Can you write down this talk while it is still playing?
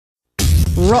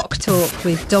Rock Talk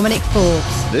with Dominic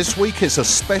Forbes. This week it's a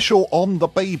special on the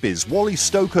Babies. Wally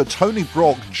Stoker, Tony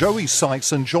Brock, Joey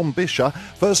Sykes and John Bisher.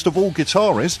 First of all,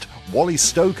 guitarist Wally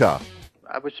Stoker.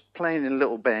 I was playing in a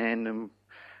little band and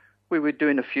we were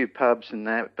doing a few pubs and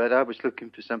that, but I was looking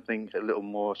for something a little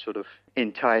more sort of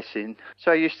enticing.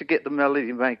 So I used to get the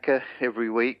Melody Maker every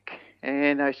week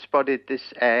and I spotted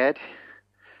this ad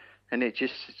and it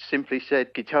just simply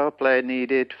said guitar player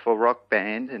needed for rock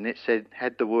band, and it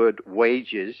had the word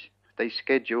wages. They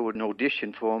scheduled an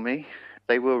audition for me.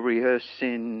 They were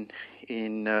rehearsing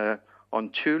on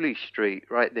Tooley Street,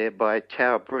 right there by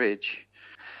Tower Bridge.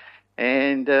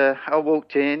 And I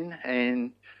walked in,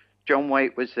 and John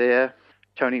Waite was there,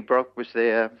 Tony Brock was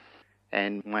there,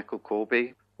 and Michael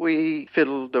Corby. We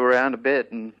fiddled around a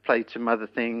bit and played some other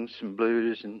things, some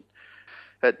blues, and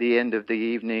at the end of the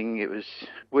evening, it was,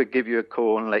 we'll give you a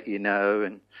call and let you know.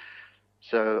 And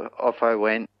so off I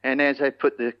went. And as I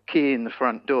put the key in the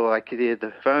front door, I could hear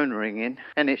the phone ringing.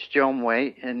 And it's John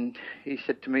Waite. And he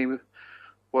said to me,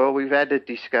 well, we've had a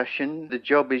discussion. The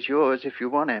job is yours if you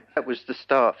want it. That was the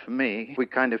start for me. We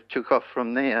kind of took off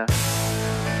from there.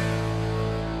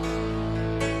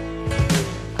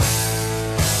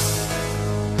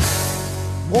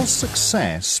 Was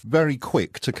success very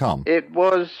quick to come? It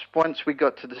was once we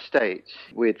got to the States.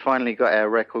 We had finally got our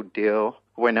record deal,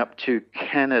 went up to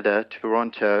Canada,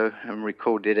 Toronto, and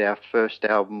recorded our first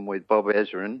album with Bob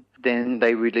Ezrin. Then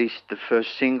they released the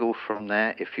first single from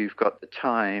that, If You've Got the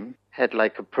Time, had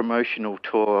like a promotional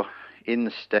tour in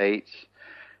the States,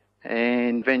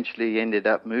 and eventually ended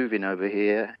up moving over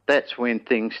here. That's when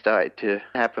things started to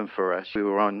happen for us. We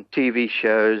were on TV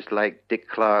shows like Dick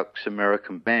Clark's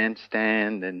American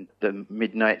Bandstand and the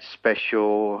Midnight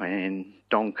Special and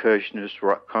Don Kirshner's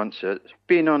rock concerts.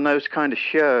 Being on those kind of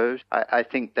shows, I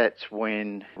think that's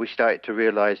when we started to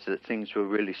realize that things were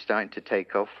really starting to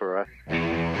take off for us.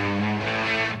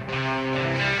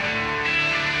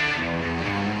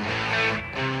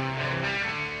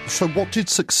 So what did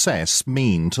success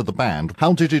mean to the band?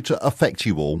 How did it affect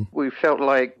you all? We felt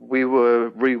like we were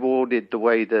rewarded the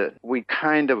way that we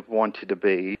kind of wanted to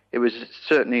be. It was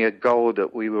certainly a goal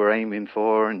that we were aiming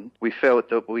for, and we felt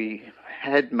that we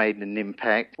had made an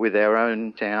impact with our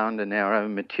own sound and our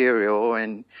own material,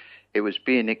 and it was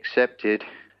being accepted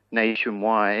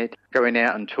nationwide. Going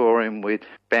out and touring with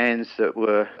bands that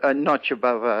were a notch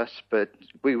above us, but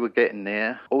we were getting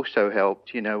there, also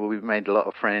helped. You know, we made a lot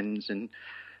of friends and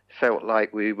felt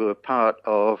like we were part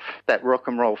of that rock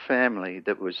and roll family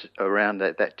that was around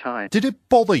at that time. Did it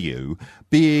bother you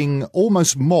being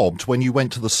almost mobbed when you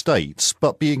went to the States,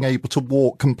 but being able to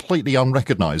walk completely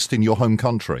unrecognised in your home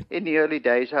country? In the early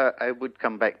days, I would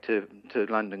come back to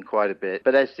London quite a bit.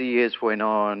 But as the years went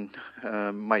on,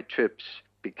 my trips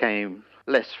became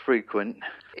less frequent.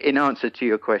 In answer to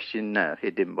your question, no,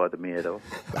 it didn't bother me at all.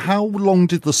 How long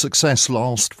did the success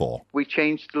last for? We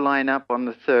changed the lineup on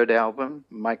the third album.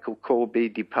 Michael Corby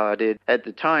departed. At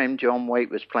the time, John Waite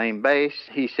was playing bass.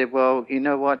 He said, well, you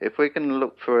know what, if we're going to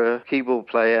look for a keyboard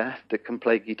player that can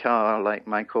play guitar like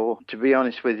Michael, to be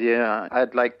honest with you,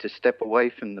 I'd like to step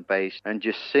away from the bass and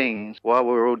just sing. While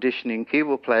we're auditioning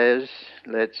keyboard players,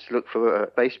 let's look for a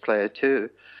bass player too.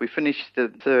 We finished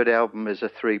the third album as a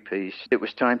three-piece. It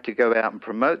was time to go out and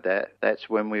promote that. That's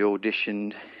when we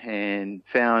auditioned and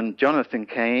found Jonathan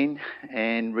Cain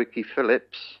and Ricky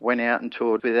Phillips, went out and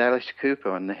toured with Alice Cooper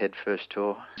on the Head First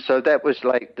tour. So that was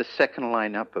like the second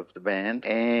lineup of the band.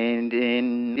 And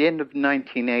in the end of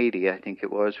 1980, I think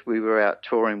it was, we were out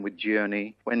touring with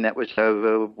Journey. When that was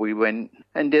over, we went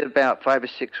and did about 5 or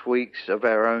 6 weeks of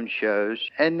our own shows.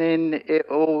 And then it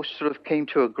all sort of came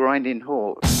to a grinding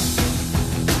halt.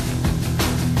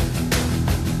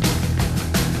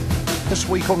 This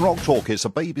week on Rock Talk, it's a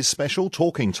Babies special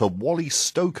talking to Wally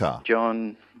Stoker.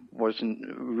 John wasn't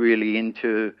really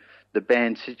into the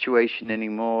band situation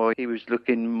anymore. He was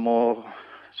looking more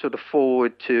sort of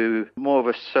forward to more of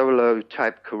a solo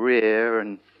type career,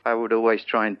 and I would always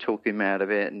try and talk him out of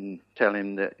it and tell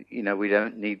him that, you know, we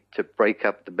don't need to break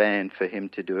up the band for him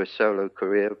to do a solo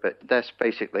career. But that's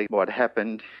basically what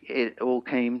happened. It all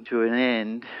came to an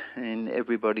end and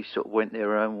everybody sort of went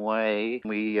their own way.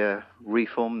 We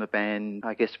reformed the band,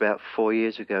 I guess, about 4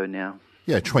 years ago now.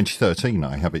 Yeah, 2013,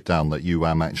 I have it down that you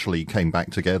actually came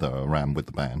back together around with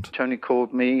the band. Tony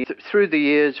called me. Through the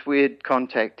years, we had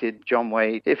contacted John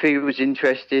Waite if he was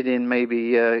interested in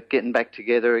maybe getting back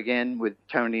together again with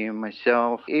Tony and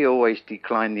myself. He always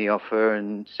declined the offer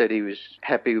and said he was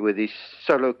happy with his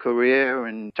solo career,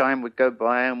 and time would go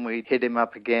by and we'd hit him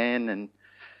up again and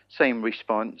same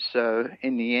response. So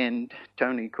in the end,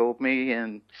 Tony called me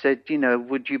and said, you know,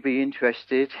 would you be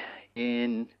interested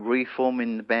in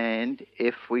reforming the band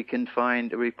if we can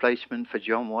find a replacement for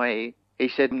John Way. He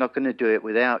said, I'm not going to do it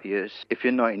without you. If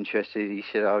you're not interested, he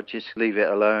said, I'll just leave it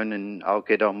alone and I'll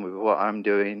get on with what I'm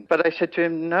doing. But I said to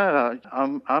him, no,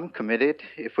 I'm committed.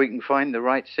 If we can find the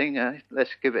right singer,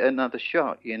 let's give it another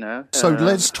shot, you know. So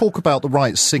let's talk about the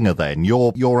right singer then.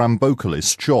 Your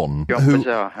vocalist, John. John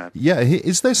Bizarre. Yeah,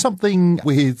 is there something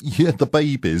with the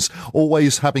Babies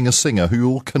always having a singer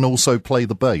who can also play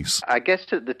the bass? I guess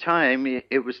at the time,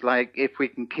 it was like, if we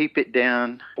can keep it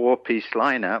down, 4-piece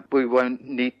lineup, we won't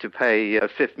need to pay a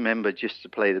fifth member just to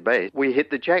play the bass. We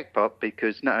hit the jackpot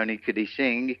because not only could he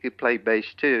sing, he could play bass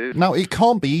too. Now, it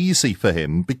can't be easy for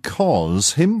him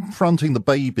because him fronting the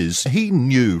Babies, he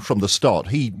knew from the start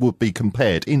he would be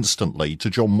compared instantly to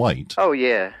John Waite. Oh,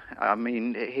 yeah. I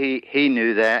mean, he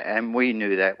knew that and we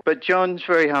knew that. But John's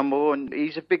very humble and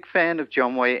he's a big fan of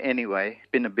John Waite anyway.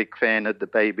 Been a big fan of the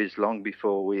Babies long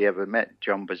before we ever met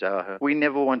John Bizarre. We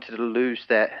never wanted to lose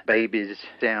that Babies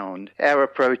sound. Our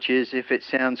approach is if it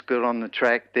sounds good on the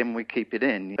track, then we keep it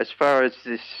in. As far as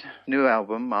this new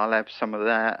album, I'll have some of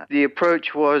that. The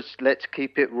approach was let's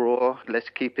keep it raw, let's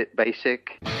keep it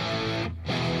basic.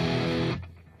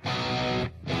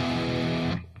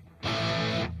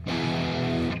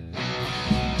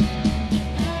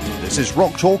 This is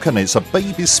Rock Talk and it's a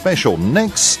Babies special.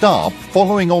 Next up,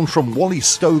 following on from Wally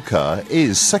Stoker,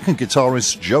 is second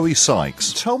guitarist Joey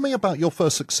Sykes. Tell me about your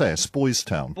first success, Boys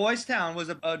Town. Boys Town was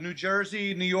a New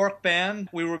Jersey, New York band.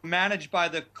 We were managed by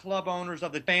the club owners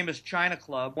of the famous China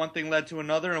Club. One thing led to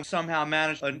another and somehow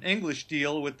managed an English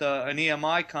deal with an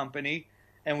EMI company.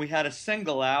 And we had a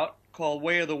single out called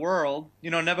Way of the World. You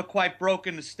know, never quite broke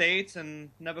in the States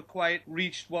and never quite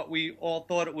reached what we all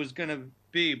thought it was going to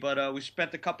be, but we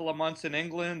spent a couple of months in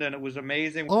England and it was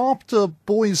amazing. After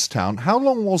Boys Town, how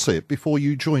long was it before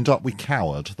you joined up with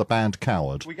Coward, the band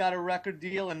Coward? We got a record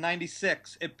deal in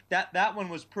 '96. That one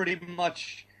was pretty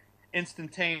much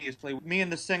instantaneously. Me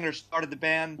and the singer started the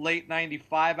band late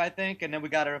 '95, I think, and then we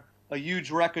got a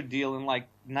huge record deal in like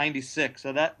 '96.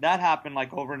 So that happened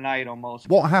like overnight almost.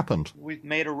 What happened? We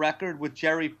made a record with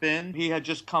Jerry Finn. He had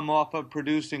just come off of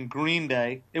producing Green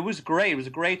Day. It was great. It was a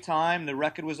great time. The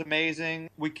record was amazing.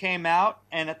 We came out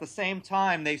and at the same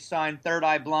time they signed Third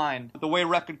Eye Blind. The way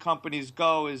record companies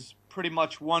go is pretty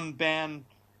much one band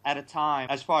at a time.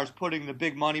 As far as putting the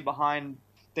big money behind,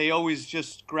 they always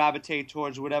just gravitate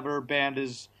towards whatever band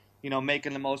is, you know,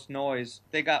 making the most noise.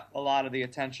 They got a lot of the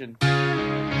attention.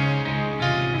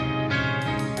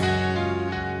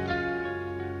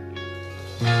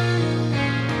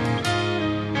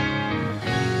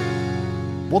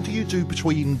 What do you do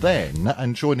between then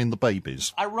and joining the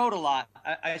Babies? I wrote a lot.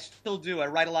 I still do. I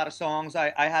write a lot of songs.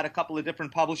 I had a couple of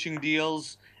different publishing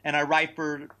deals, and I write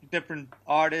for different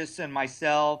artists and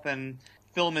myself and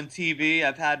film and TV.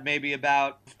 I've had maybe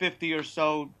about 50 or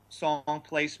so song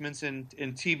placements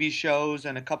in TV shows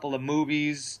and a couple of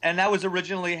movies. And that was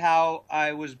originally how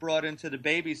I was brought into the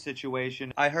Babies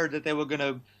situation. I heard that they were going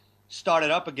to start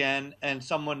it up again, and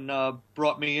someone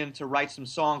brought me in to write some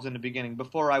songs in the beginning.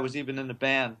 Before I was even in the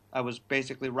band, I was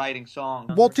basically writing songs.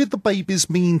 What did the Babies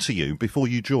mean to you before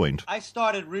you joined? I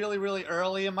started really, really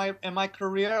early in my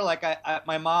career. Like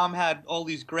my mom had all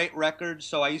these great records,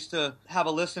 so I used to have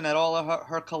a listen at all of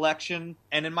her collection.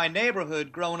 And in my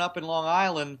neighborhood, growing up in Long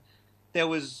Island, there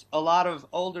was a lot of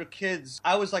older kids.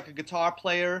 I was like a guitar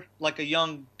player, like a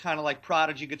young kind of like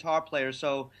prodigy guitar player,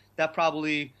 so that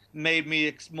probably made me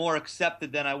more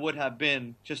accepted than I would have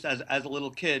been just as a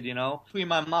little kid, you know. Between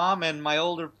my mom and my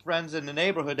older friends in the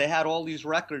neighborhood, they had all these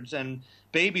records, and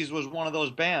Babies was one of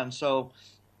those bands. So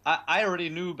I already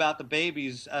knew about the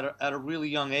Babies at a really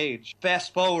young age.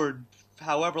 Fast forward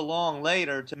however long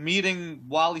later to meeting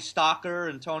Wally Stoker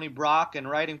and Tony Brock and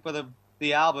writing for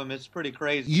the album. It's pretty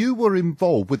crazy. You were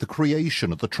involved with the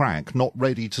creation of the track, Not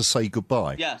Ready to Say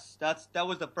Goodbye. Yes, that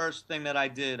was the first thing that I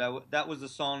did. That was the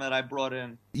song that I brought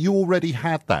in. You already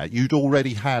had that. You'd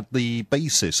already had the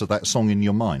basis of that song in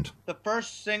your mind. The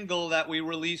first single that we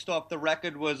released off the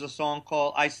record was a song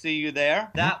called I See You There.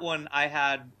 That one I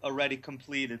had already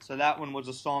completed. So that one was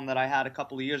a song that I had a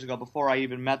couple of years ago before I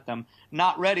even met them.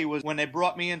 Not Ready was when they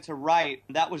brought me in to write.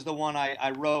 That was the one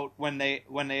I wrote when they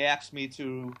asked me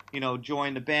to, you know,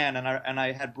 join the band, and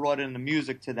I had brought in the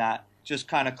music to that. Just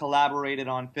kind of collaborated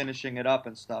on finishing it up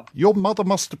and stuff. Your mother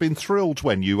must have been thrilled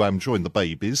when you joined the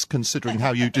Babies, considering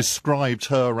how you described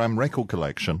her record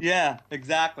collection. Yeah,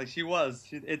 exactly. She was.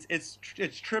 It's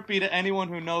trippy to anyone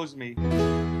who knows me.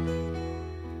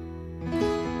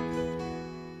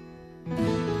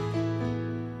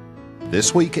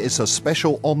 This week is a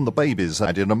special on the Babies,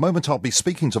 and in a moment I'll be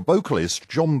speaking to vocalist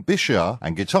John Bizarre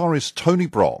and guitarist Tony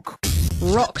Brock.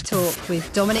 Rock Talk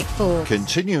with Dominic Forbes.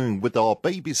 Continuing with our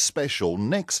Babies special,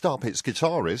 next up it's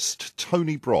guitarist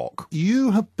Tony Brock.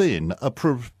 You have been a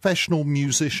professional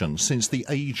musician since the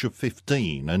age of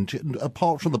 15, and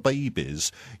apart from the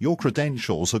Babies, your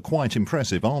credentials are quite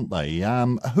impressive, aren't they?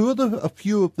 Who are a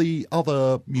few of the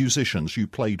other musicians you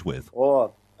played with?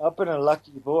 Oh, I've been a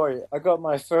lucky boy. I got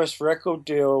my first record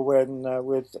deal when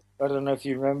with, I don't know if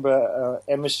you remember,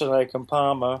 Emerson, Lake and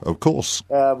Palmer. Of course.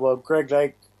 Well, Greg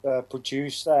Lake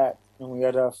produced that, and we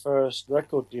had our first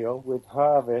record deal with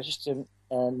Harvest, and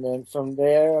then from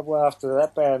there, well, after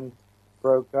that band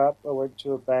broke up, I went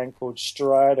to a band called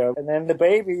Strider, and then the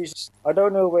Babies. I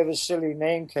don't know where the silly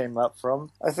name came up from.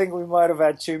 I think we might have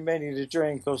had too many to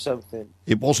drink or something.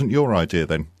 It wasn't your idea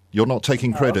then? You're not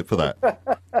taking credit for that?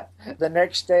 The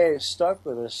next day it stuck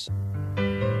with us.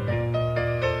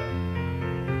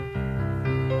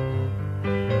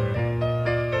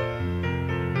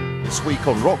 This week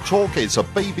on Rock Talk, it's a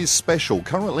Babies special.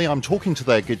 Currently, I'm talking to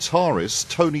their guitarist,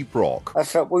 Tony Brock. I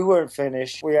felt we weren't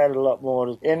finished. We had a lot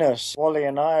more in us. Wally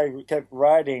and I kept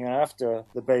writing after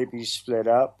the Babies split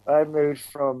up. I moved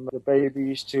from the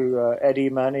Babies to Eddie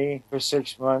Money for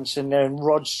 6 months, and then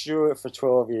Rod Stewart for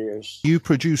 12 years. You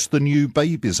produced the new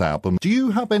Babies album. Do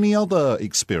you have any other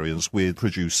experience with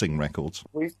producing records?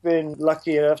 We've been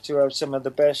lucky enough to have some of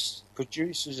the best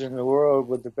producers in the world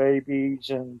with the Babies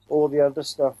and all the other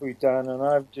stuff we've done, and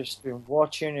I've just been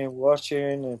watching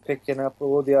and picking up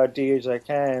all the ideas I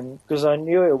can, because I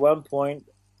knew at one point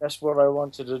that's what I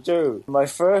wanted to do. My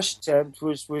first attempt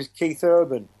was with Keith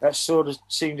Urban. That sort of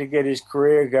seemed to get his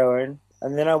career going.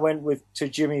 And then I went to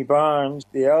Jimmy Barnes.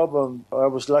 The album I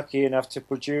was lucky enough to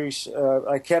produce,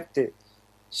 I kept it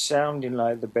sounding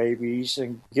like the Babies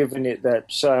and giving it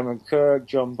that Simon Kirke,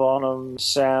 John Bonham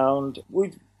sound.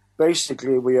 We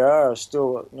are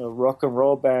still a rock and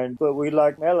roll band, but we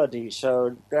like melody,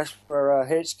 so that's where our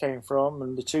hits came from,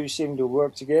 and the two seem to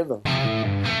work together.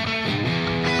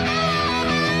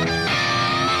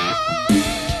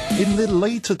 In the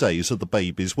later days of the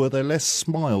Babies, were there less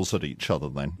smiles at each other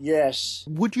then? Yes.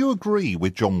 Would you agree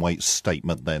with John Waite's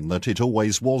statement then, that it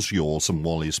always was yours and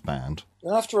Wally's band?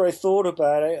 After I thought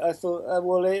about it, I thought,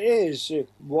 well, it is.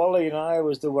 Wally and I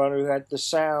was the one who had the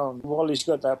sound. Wally's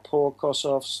got that Paul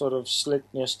Kossoff sort of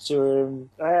slickness to him.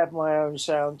 I have my own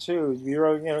sound too.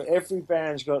 Every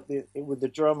band's got with the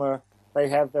drummer, they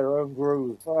have their own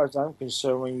groove. As far as I'm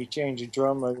concerned, when you change a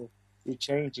drummer, you're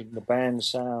changing the band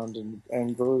sound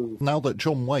and groove. Now that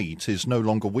John Waite is no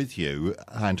longer with you,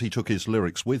 and he took his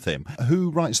lyrics with him, who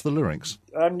writes the lyrics?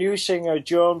 Our new singer,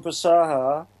 John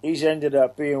Pasaha, he's ended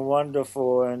up being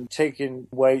wonderful and taking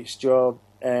Waite's job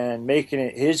and making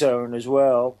it his own as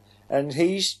well. And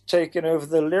he's taken over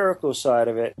the lyrical side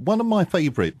of it. One of my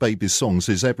favourite Babies songs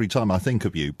is Every Time I Think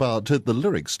of You, but the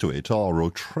lyrics to it are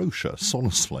atrocious,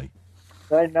 honestly.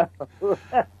 I know.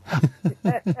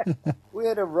 We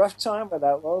had a rough time with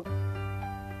that one.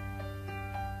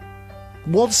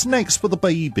 What's next for the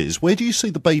Babies? Where do you see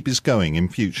the Babies going in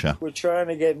future? We're trying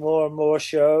to get more and more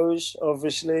shows,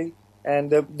 obviously.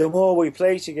 And the more we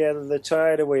play together, the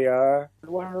tighter we are.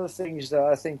 One of the things that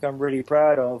I think I'm really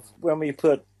proud of, when we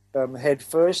put Head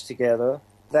First together,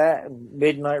 that and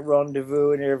Midnight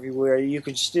Rendezvous and everywhere, you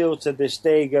can still to this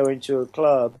day go into a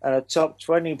club and a top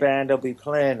 20 band will be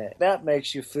playing it. That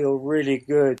makes you feel really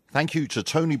good. Thank you to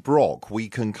Tony Brock. We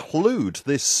conclude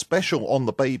this special on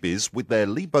the Babies with their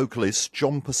lead vocalist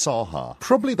John Pasaha.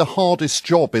 Probably the hardest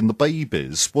job in the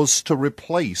Babies was to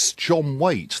replace John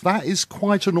Waite. That is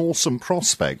quite an awesome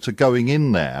prospect of going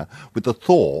in there with the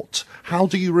thought, how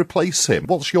do you replace him?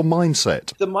 What's your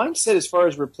mindset? The mindset as far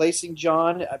as replacing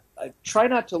John, I try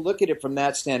not to look at it from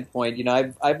that standpoint.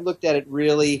 I've looked at it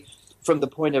really from the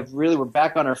point of really we're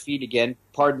back on our feet again,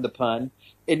 pardon the pun,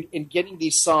 in getting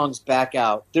these songs back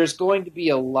out. There's going to be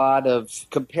a lot of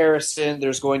comparison.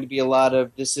 There's going to be a lot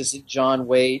of this isn't John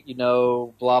Waite,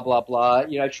 blah, blah, blah.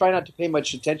 I try not to pay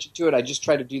much attention to it. I just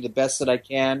try to do the best that I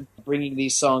can, bringing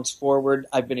these songs forward.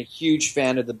 I've been a huge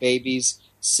fan of the Babies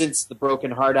since the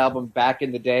Broken Heart album back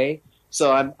in the day.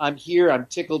 So I'm here, I'm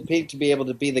tickled pink to be able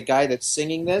to be the guy that's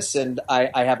singing this, and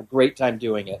I have a great time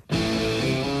doing it.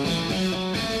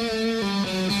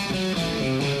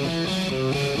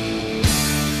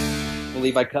 I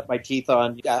believe I cut my teeth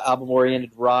on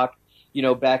album-oriented rock.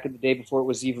 back in the day before it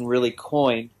was even really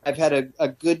coined. I've had a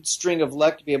good string of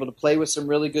luck to be able to play with some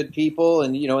really good people.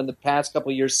 And, in the past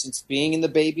couple of years since being in the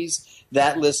Babies,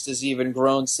 that list has even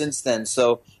grown since then.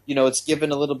 So, it's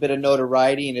given a little bit of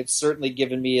notoriety, and it's certainly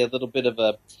given me a little bit of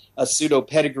a pseudo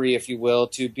pedigree, if you will,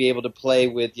 to be able to play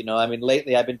with,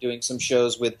 lately I've been doing some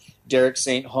shows with Derek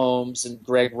St. Holmes and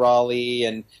Greg Raleigh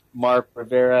and Mark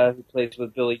Rivera, who plays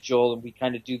with Billy Joel, and we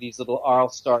kind of do these little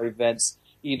all-star events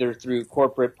either through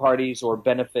corporate parties or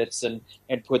benefits and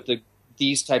put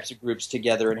these types of groups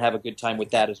together and have a good time with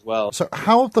that as well. So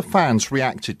how have the fans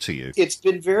reacted to you? It's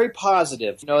been very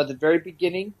positive. At the very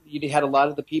beginning, you had a lot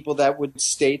of the people that would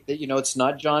state that, it's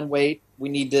not John Waite. We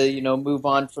need to, move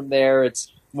on from there.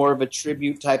 It's more of a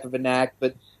tribute type of an act.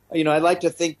 But, I like to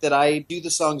think that I do the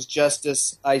songs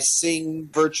justice. I sing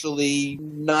virtually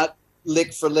not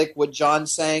lick for lick what John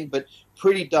sang, but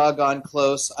pretty doggone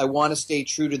close. I want to stay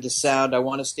true to the sound. I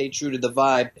want to stay true to the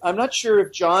vibe. I'm not sure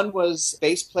if John was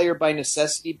bass player by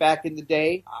necessity back in the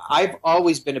day. I've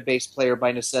always been a bass player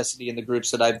by necessity in the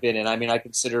groups that I've been in. I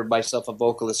consider myself a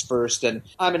vocalist first, and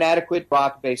I'm an adequate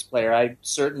rock bass player. I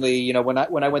certainly, when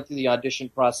I went through the audition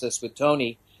process with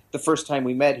Tony, the first time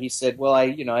we met, he said, well, I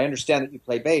understand that you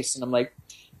play bass. And I'm like,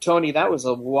 Tony, that was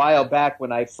a while back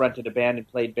when I fronted a band and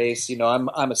played bass. I'm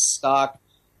a stock,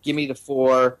 give me the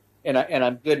 4. And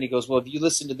I'm good. And he goes, well, have you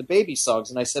listened to the Baby songs?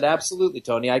 And I said, absolutely,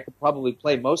 Tony. I could probably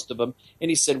play most of them.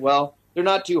 And he said, well, they're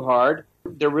not too hard.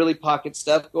 They're really pocket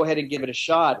stuff. Go ahead and give it a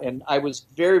shot. And I was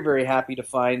very, very happy to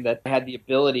find that I had the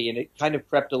ability, and it kind of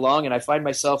crept along. And I find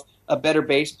myself a better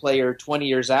bass player 20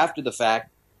 years after the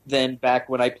fact than back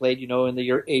when I played, in the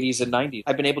 80s and 90s.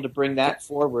 I've been able to bring that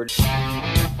forward.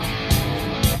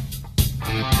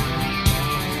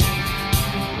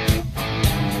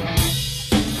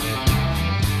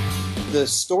 The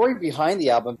story behind the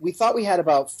album, we thought we had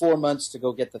about 4 months to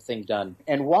go get the thing done.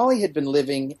 And Wally had been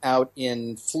living out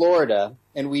in Florida,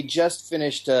 and we just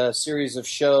finished a series of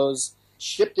shows,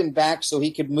 shipped him back so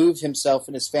he could move himself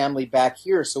and his family back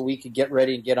here so we could get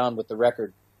ready and get on with the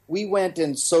record. We went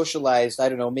and socialized,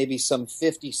 maybe some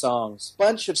 50 songs.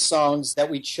 Bunch of songs that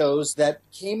we chose that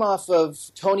came off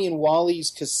of Tony and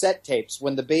Wally's cassette tapes.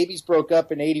 When the Babies broke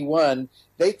up in 81,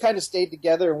 they kind of stayed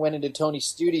together and went into Tony's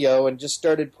studio and just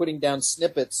started putting down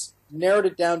snippets. Narrowed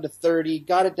it down to 30,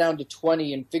 got it down to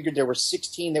 20, and figured there were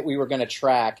 16 that we were going to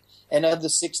track. And of the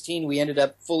 16, we ended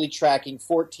up fully tracking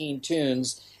 14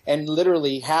 tunes. And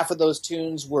literally half of those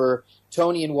tunes were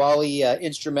Tony and Wally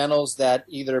instrumentals that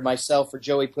either myself or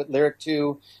Joey put lyric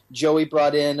to. Joey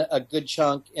brought in a good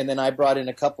chunk, and then I brought in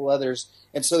a couple others.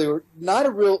 And so they were not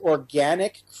a real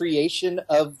organic creation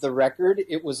of the record.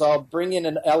 It was all bring in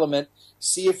an element,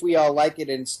 see if we all like it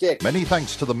and stick. Many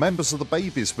thanks to the members of the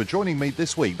Babies for joining me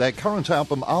this week. Their current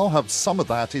album, I'll Have Some of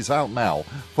That, is out now.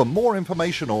 For more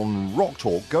information on Rock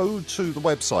Talk, go to the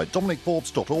website,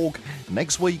 DominicForbes.org.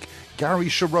 Next week, Gary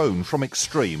Sharon from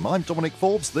Extreme. I'm Dominic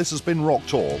Forbes. This has been Rock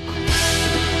Talk.